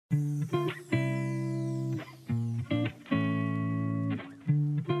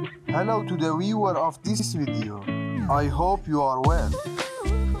Hello to the viewer of this video. I hope you are well.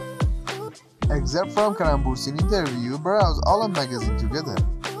 Except from Kerem bursin interview, browse all magazine together.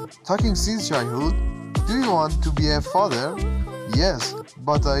 Talking since childhood, do you want to be a father? Yes,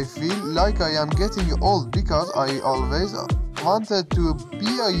 but I feel like I am getting old because I always wanted to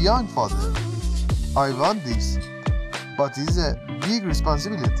be a young father. I want this, but it's a big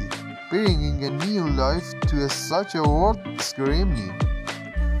responsibility, bringing a new life to such a world screaming.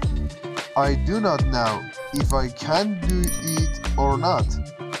 I do not know if I can do it or not.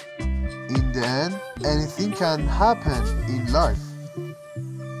 In the end, anything can happen in life.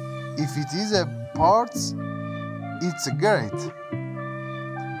 If it is a part, it's great.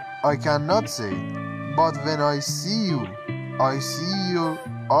 I cannot say, but when I see you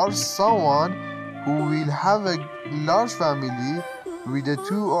are someone who will have a large family with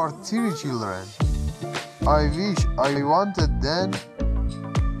 2 or 3 children. I wish I wanted them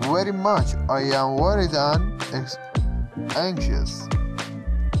very much. I am worried and anxious.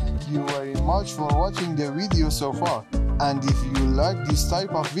 Thank you very much for watching the video so far, and if you like this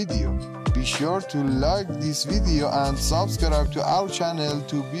type of video, be sure to like this video and subscribe to our channel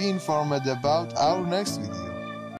to be informed about our next video.